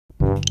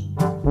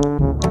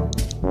Well,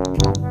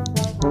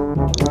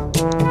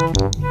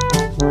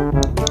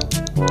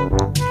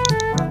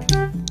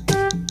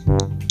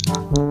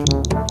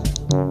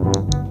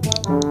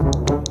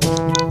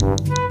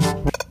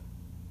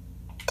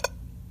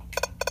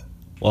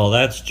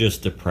 that's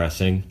just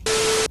depressing.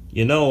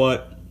 You know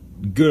what?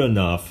 Good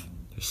enough.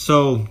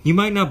 So, you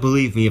might not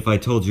believe me if I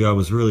told you I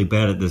was really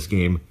bad at this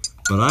game,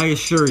 but I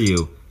assure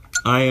you,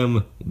 I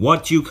am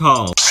what you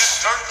call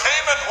Mr.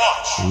 Game &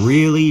 Watch.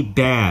 Really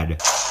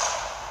bad.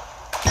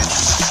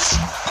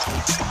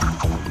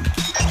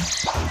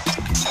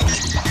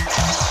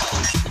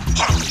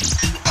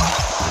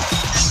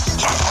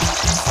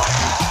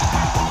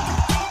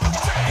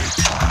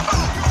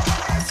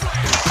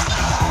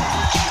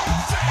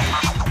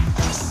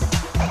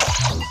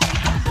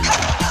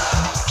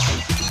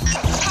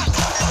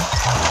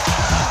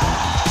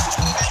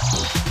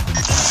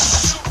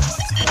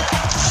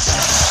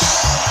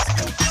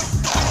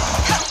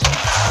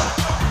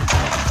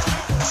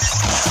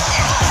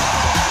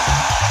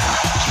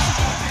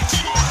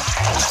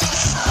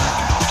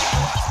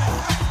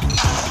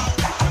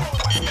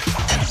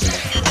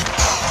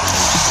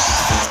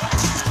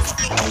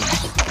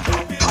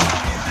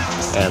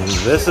 And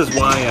this is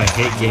why I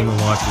hate Game &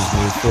 Watch's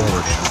new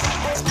forward air.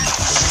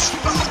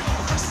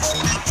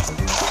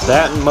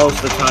 That and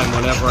most of the time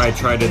whenever I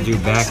try to do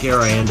back air,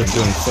 I end up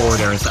doing forward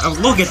air instead. Oh,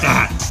 look at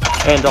that!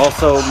 And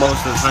also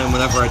most of the time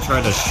whenever I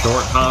try to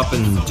short hop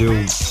and do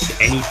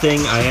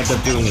anything, I end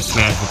up doing a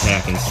smash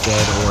attack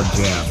instead or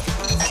jab.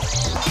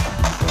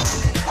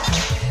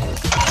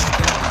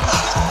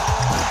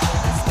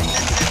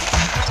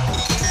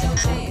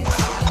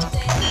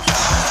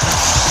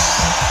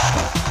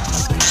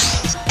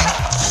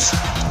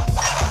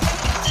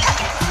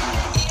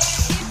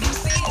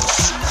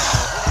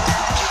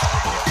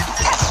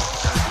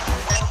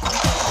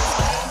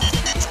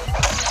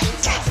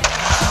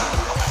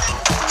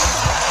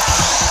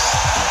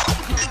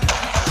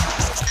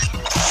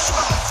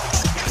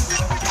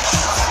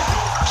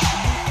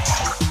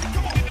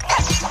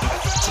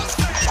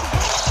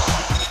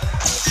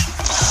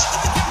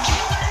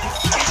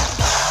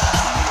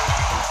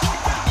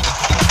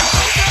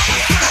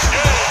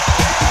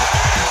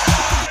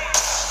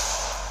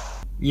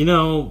 You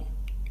know,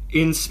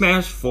 in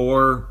Smash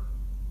 4,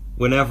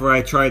 whenever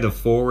I try to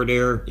forward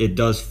air, it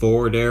does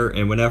forward air,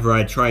 and whenever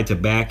I try to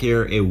back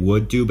air, it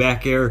would do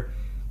back air.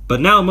 But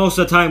now, most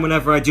of the time,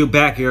 whenever I do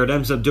back air, it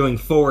ends up doing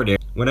forward air.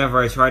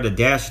 Whenever I try to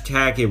dash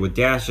attack, it would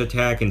dash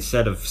attack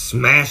instead of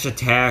smash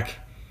attack.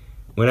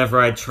 Whenever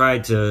I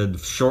tried to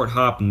short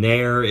hop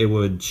nair, it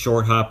would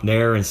short hop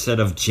nair instead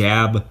of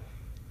jab.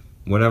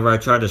 Whenever I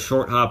tried to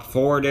short hop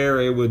forward air,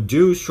 it would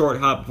do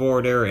short hop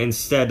forward air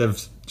instead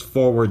of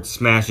forward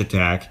smash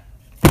attack.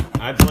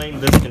 I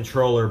blame this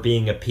controller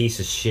being a piece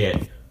of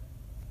shit.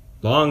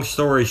 Long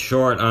story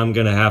short, I'm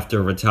gonna have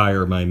to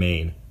retire my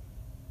main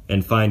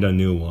and find a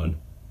new one.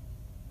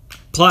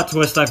 Plot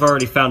twist, I've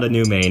already found a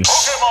new main.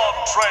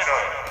 Pokemon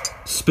Trainer.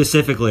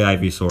 Specifically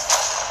Ivysaur.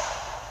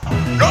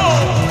 Go!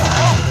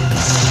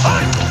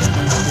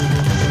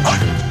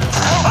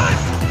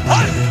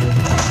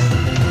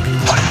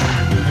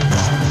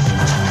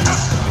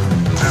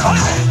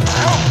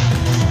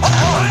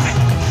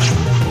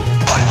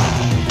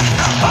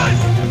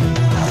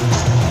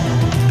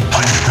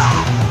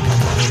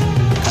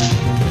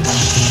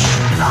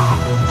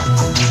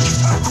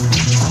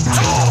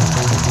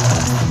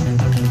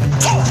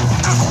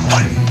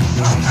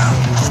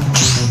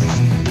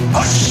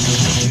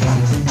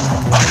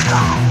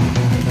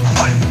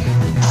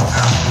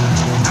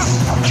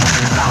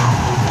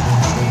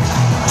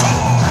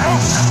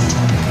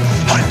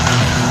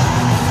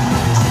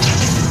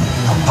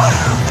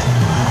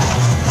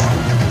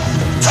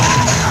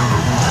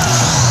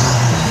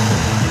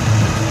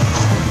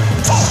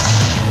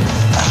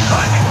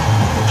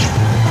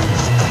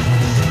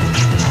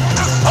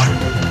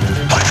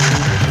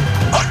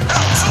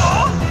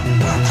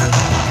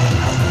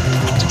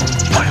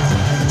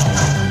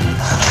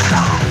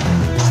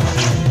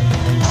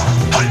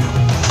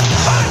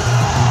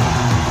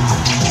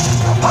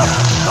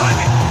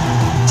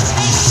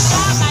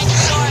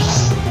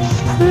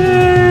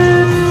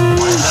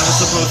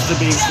 To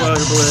be Flare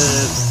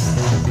Blitz.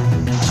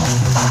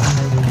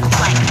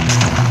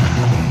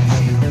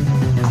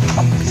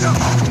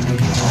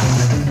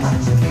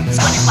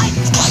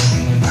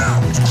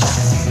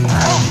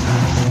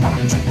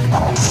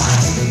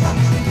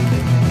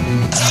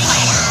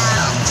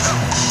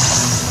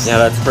 Yeah,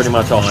 that's pretty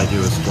much all I do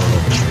is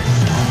Squirtle.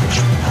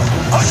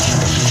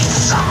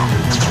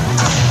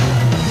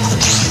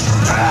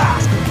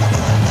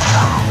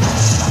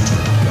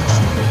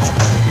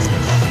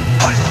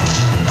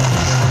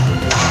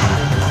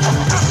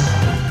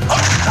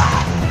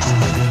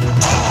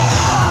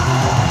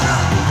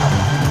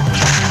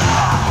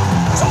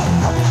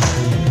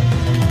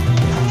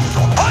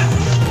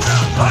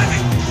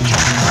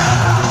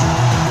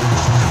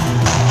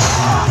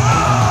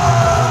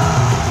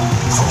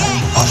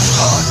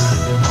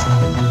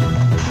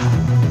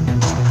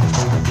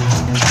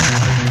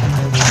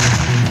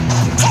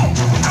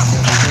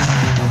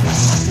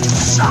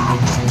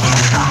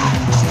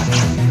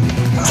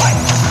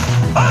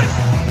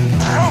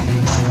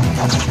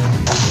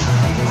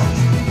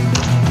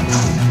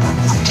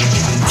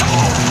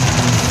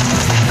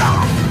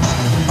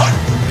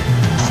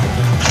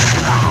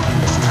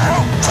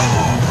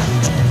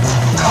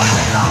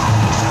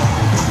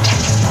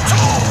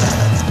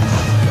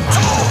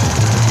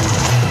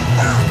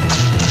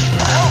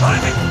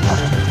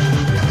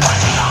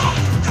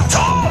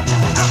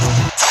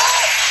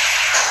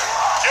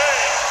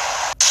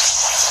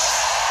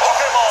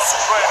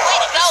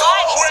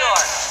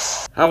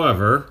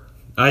 However,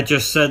 I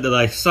just said that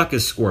I suck at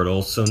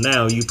Squirtle, so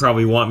now you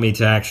probably want me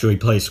to actually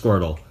play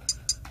Squirtle.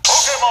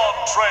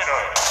 Pokemon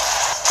Trainer,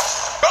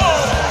 go!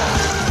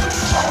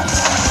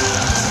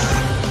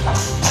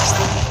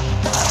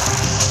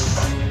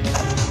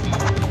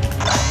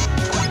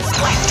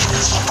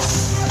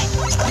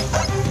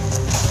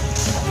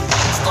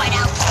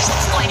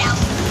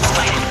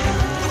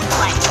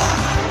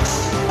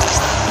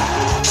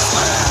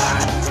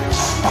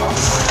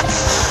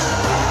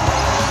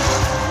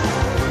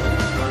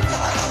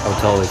 I would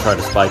totally try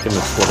to spike him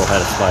if Squirtle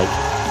had a spike.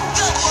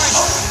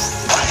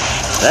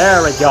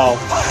 There we go.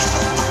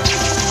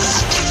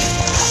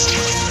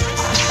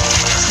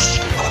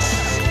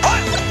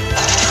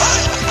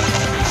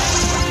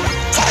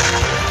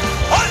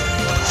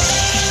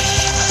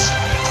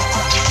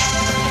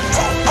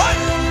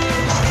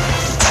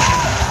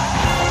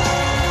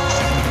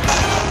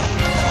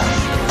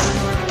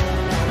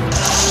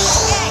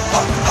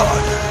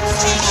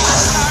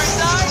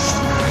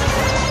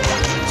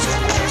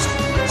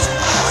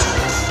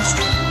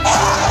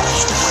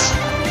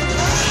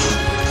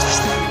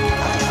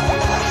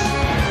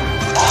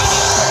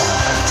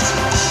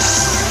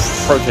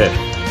 Pro tip,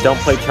 don't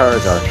play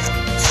Charizard.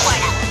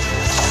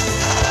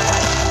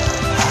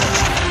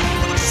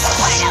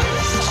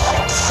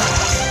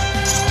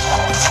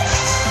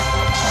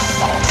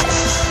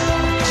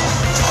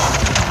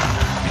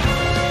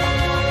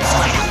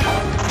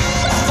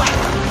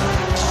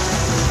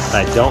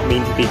 I don't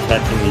mean to be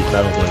catching these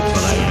Metal Blades,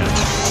 but I am.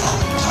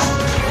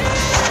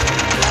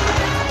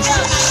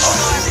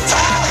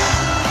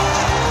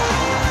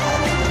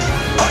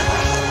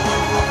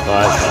 Oh,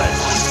 that's fine.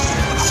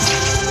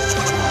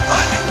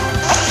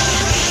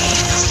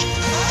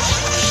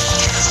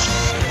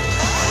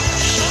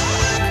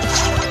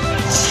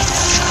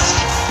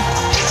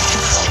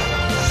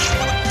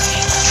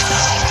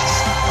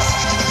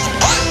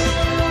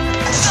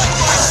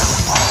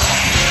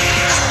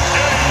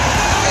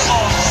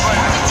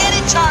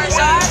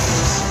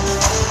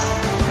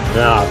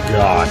 Oh,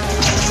 God.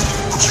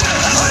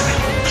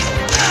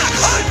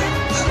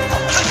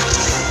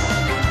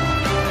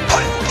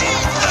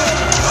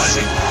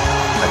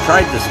 I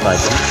tried to spike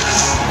him.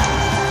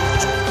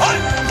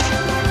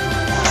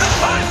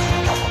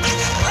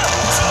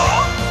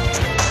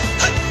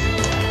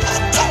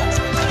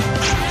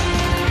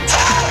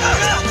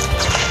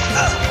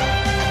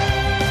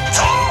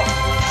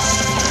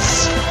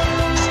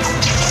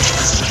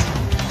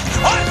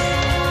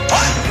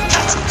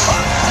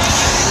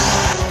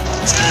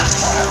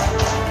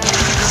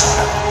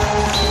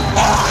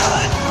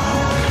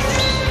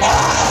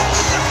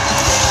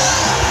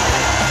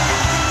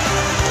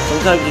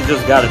 Sometimes you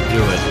just gotta do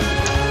it.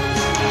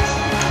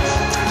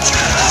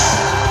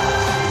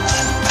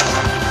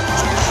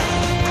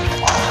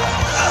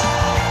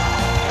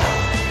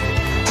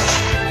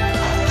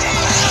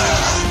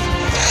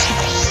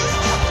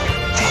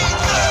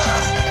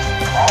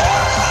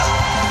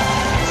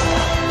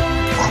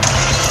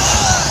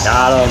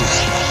 Got him.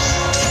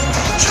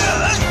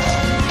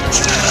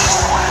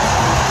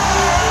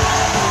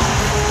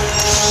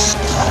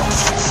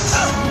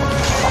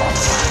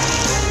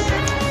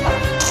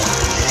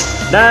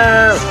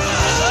 No!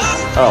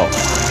 Oh.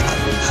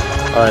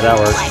 Alright, that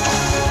works.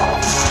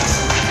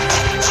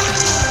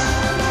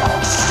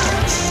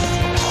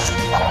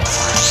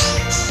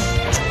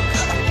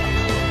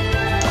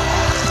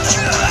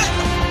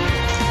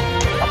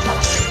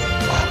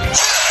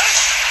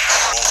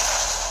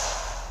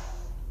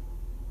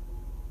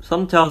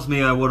 Something tells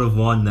me I would have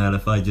won that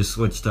if I just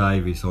switched to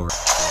Ivysaur.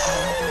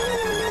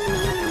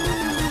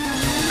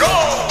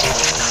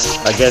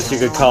 I guess you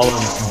could call him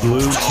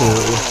Blue 2.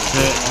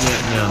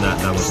 No,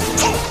 that wasn't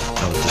funny.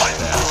 That was just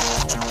bad.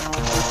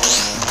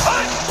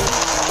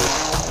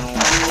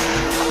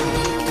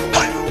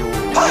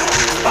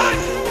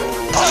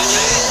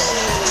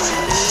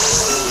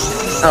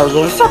 I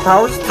was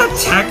supposed to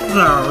attack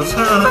those.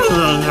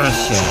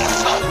 Shit.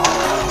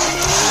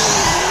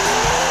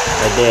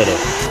 I did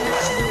it.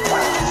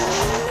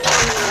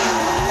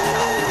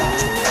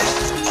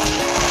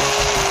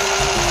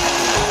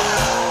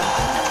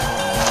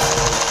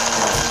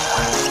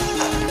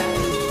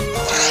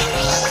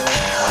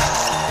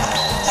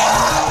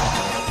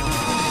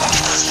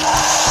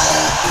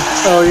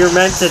 Oh, you're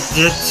meant to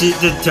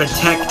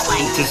detect.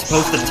 You're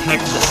supposed to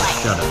detect the.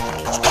 Shut up.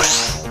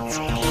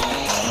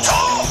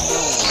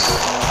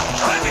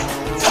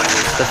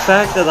 The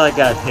fact that I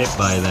got hit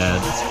by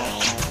that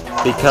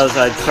because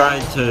I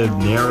tried to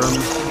fair him,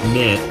 and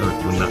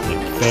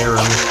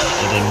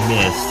then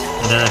missed,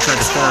 and then I tried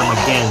to fair him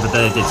again, but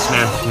then I did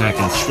smash attack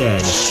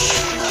instead.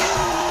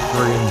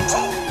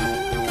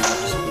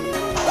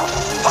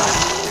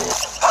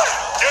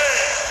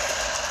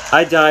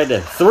 I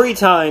died 3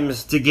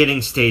 times to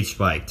getting stage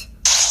spiked.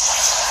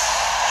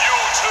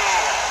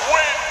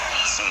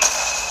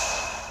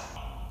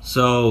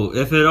 So,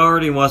 if it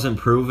already wasn't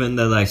proven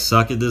that I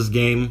suck at this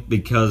game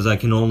because I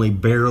can only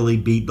barely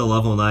beat the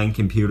level 9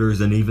 computers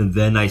and even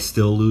then I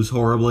still lose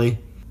horribly,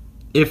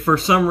 if for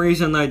some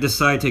reason I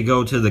decide to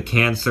go to the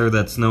cancer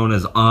that's known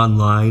as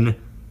online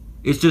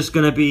It's just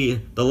gonna be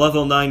the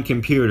level 9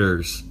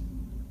 computers,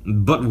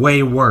 but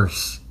way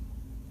worse.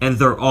 And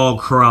they're all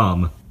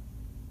Chrom.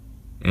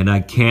 And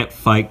I can't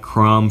fight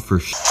Chrom for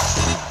sh.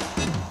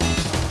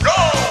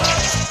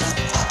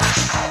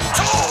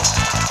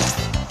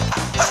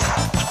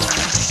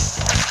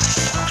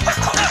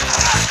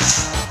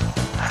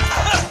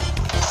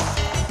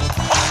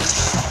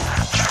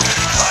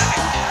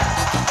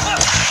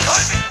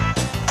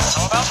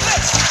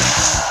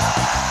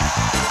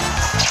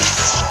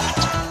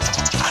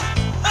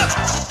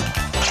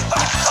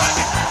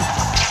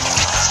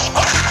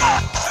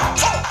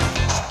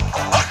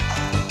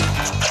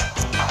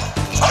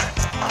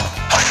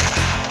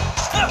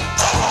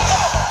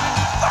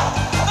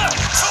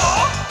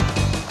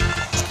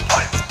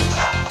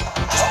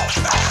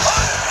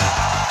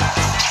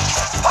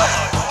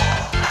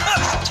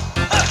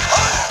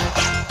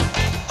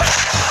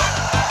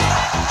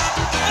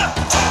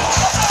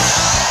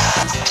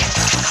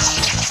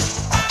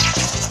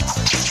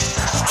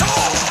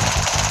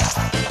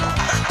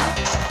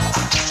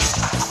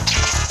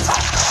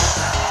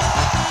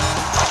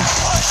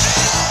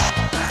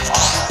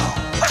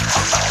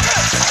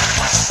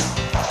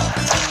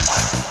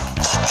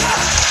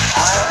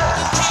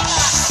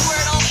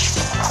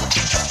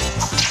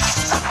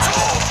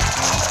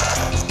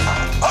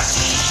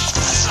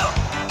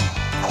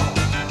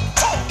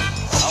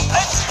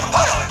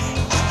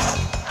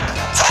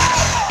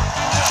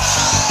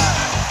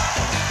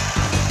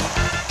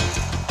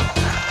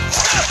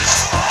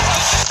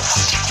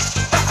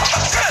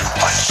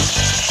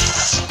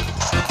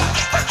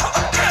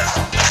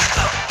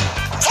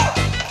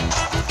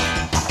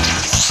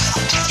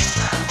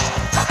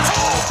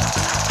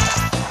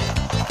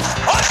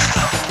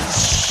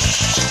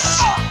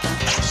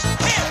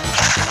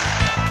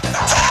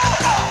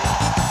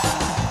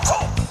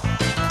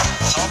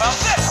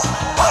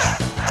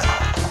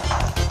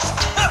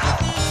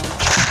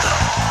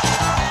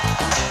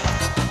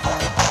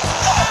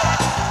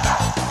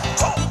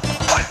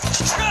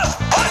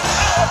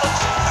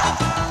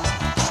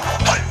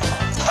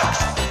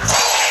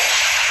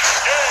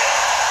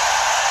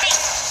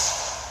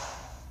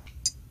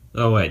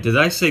 Oh wait, did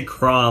I say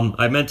Chrom?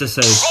 I meant to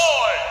say...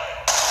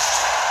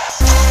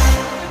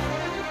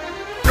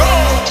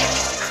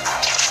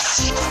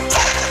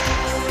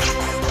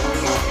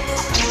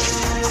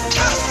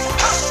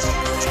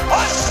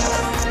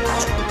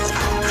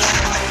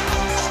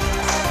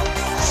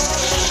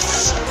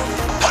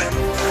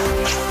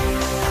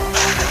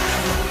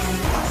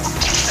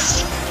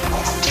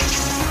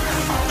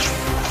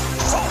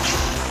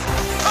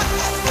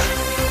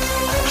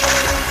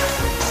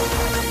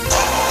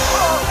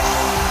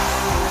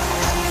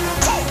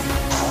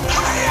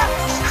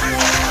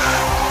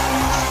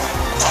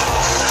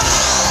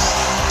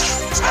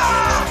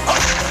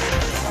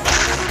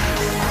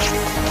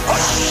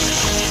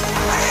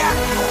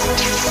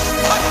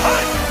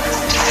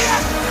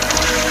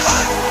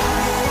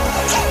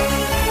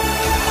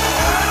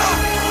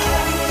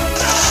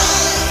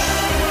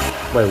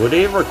 Wait, would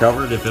he have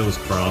recovered if it was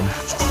Chrom?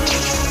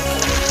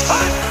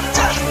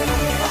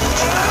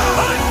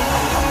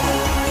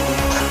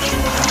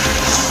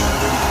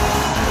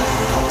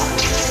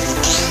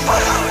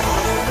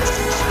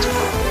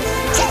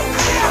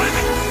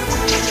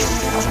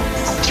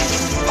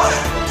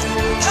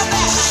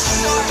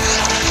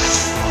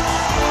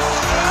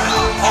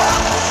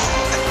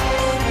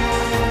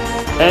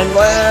 And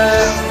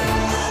land!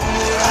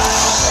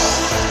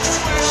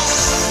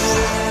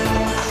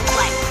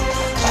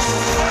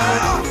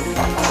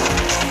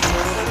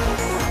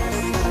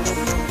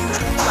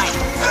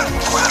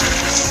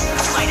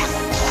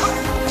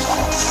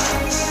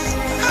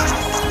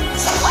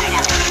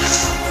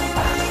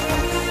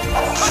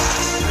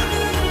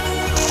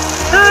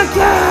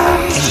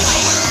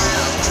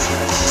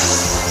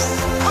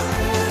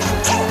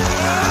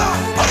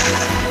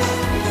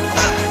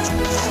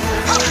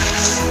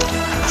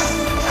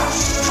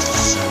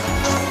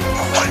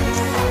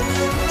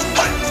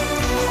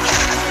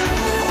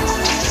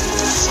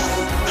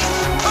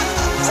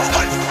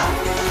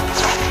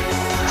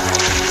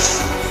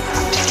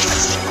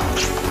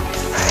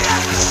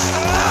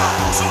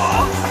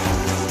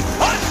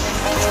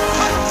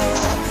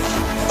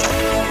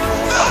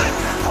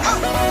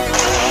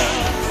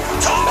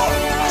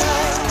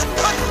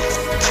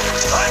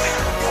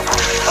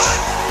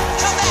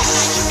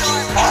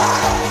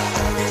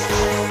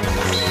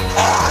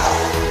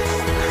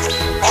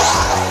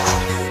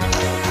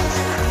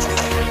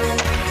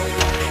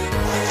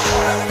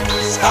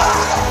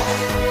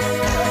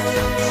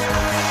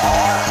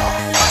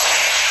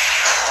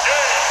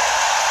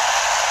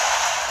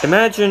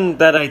 Imagine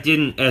that I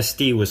didn't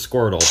SD with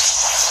Squirtle.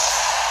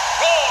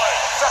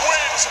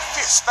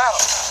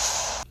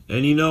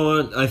 And you know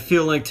what? I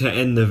feel like to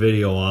end the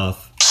video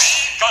off.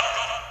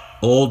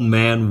 Old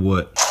Man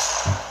Woot.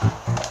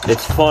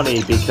 It's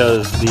funny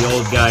because the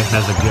old guy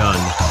has a gun.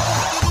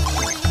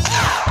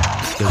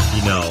 Because,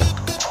 you know,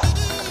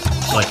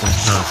 it's like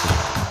Wisconsin.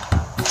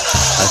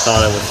 I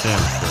thought I was Sam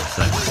for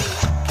a second.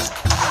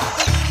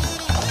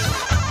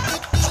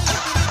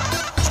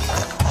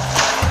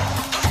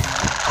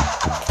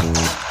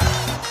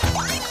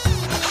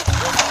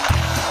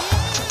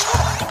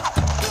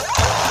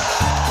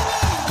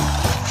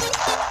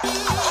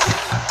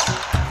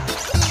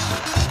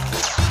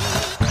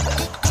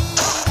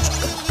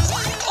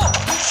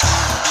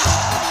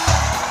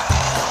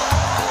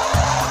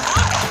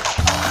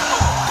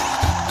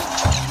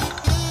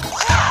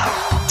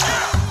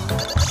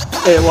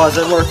 It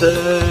wasn't worth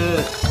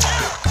it.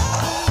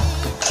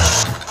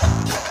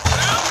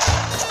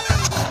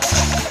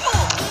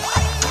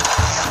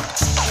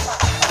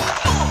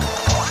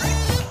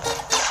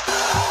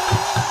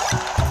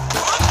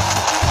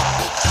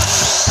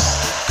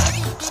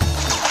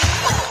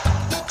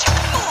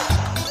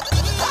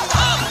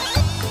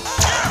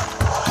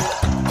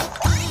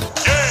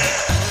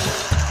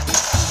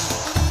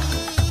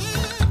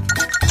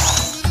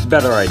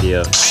 Better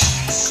idea.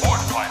 Sword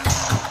fighter.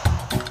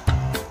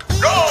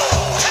 Go!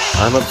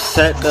 I'm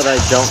upset that I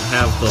don't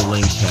have the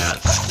Link hat.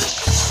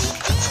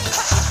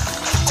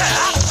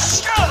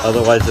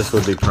 Otherwise this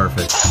would be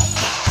perfect.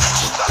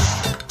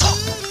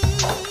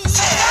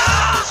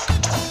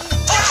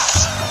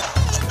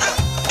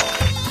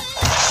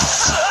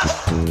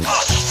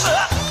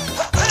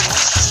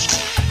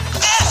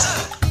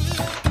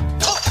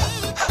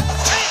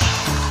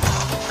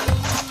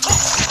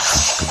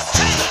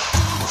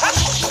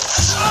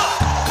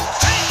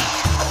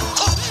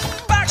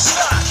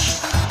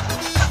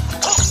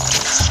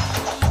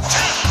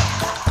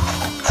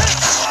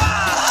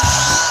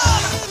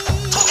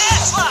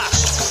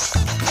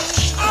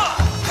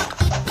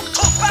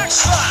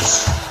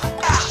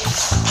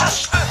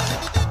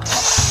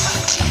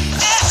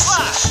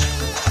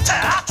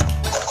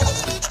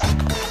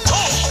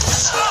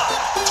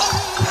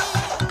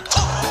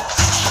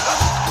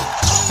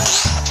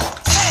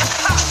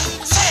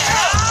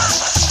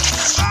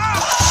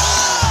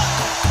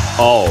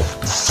 Oh.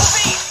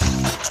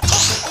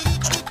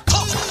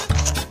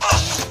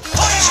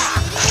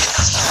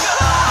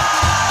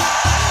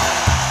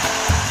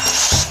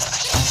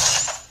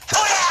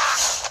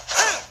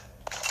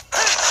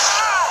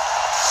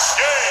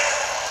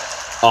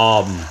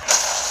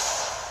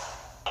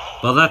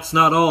 Well, that's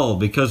not all,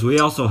 because we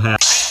also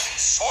have...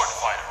 Sword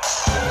fighter.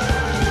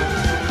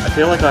 I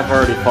feel like I've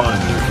already fought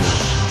him usually.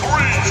 3,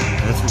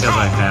 That's because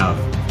I have.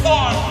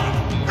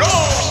 1, go!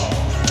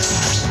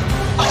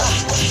 I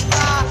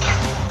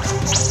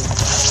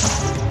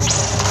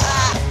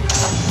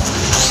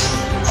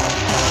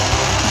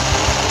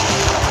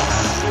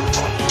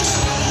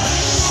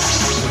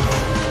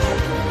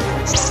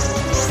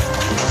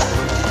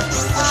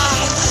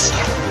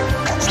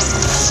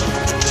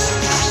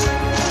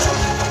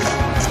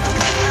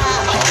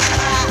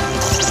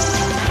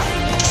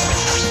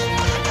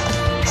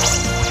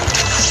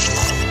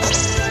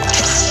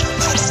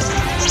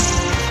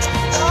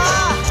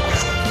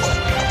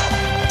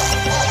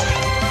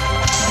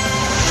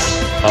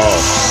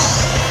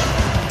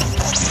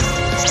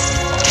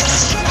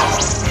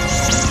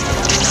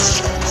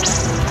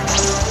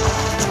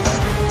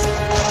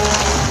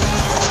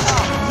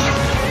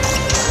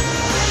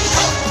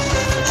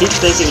keep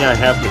thinking I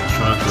have the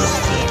chakra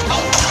thing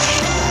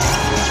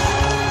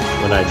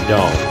when I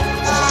don't.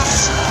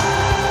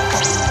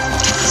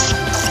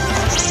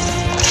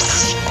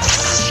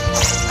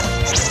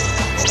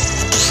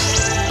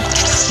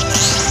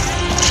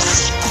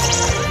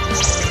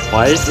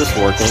 Why is this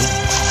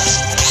working?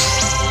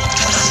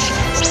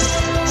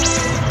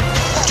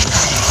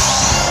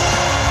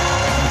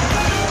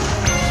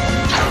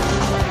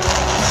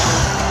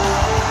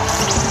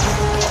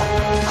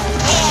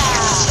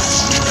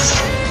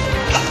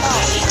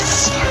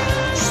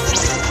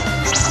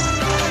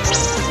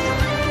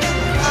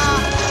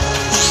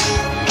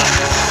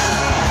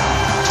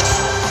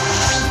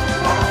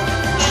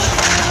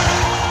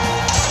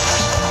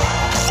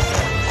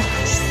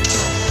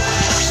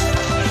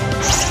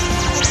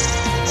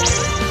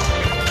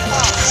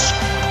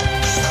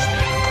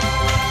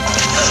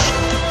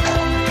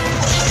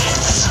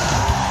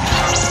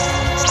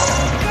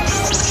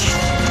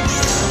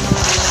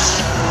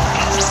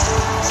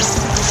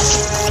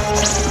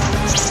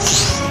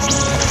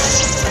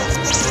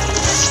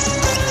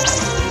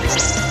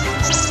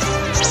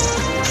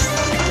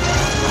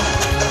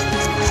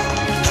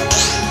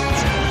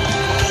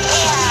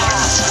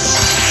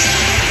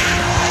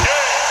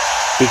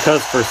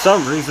 Because for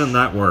some reason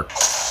that worked.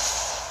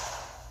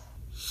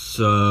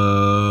 So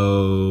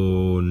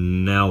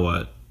now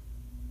what?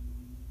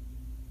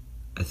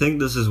 I think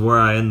this is where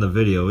I end the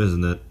video,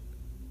 isn't it?